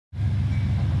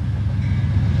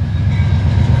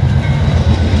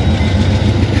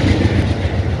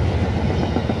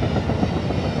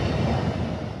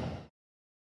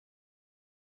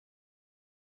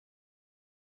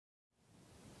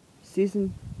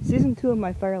season 2 of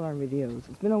my fire alarm videos.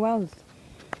 It's been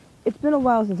a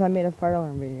while since I made a fire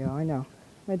alarm video. I know.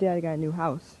 My dad got a new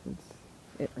house. That's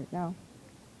it right now.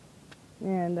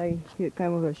 And I hit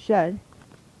kind of a shed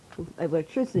with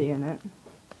electricity in it.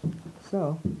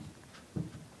 So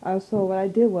what I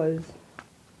did was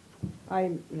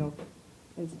I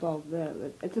installed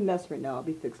that. It's a mess right now. I'll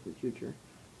be fixed in the future.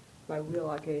 By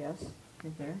Wheelock AS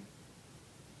right there.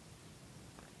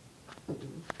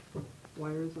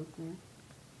 Wires up there.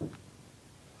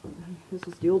 This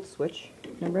is the old switch.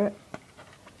 Remember it?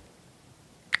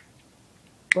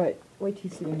 But wait till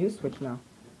you see the new switch now.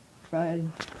 Finally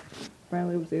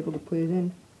was able to put it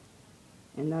in,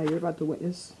 and now you're about to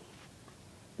witness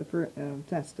the first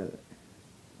test of it.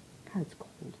 God, it's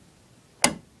cold.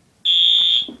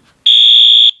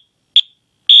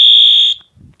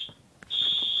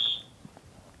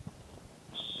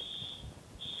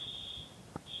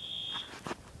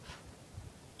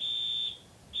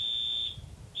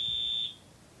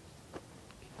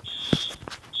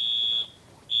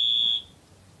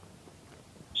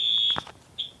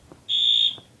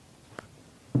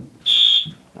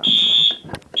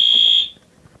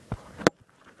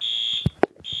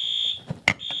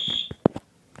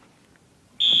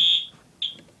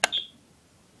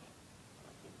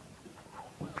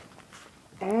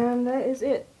 And that is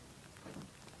it.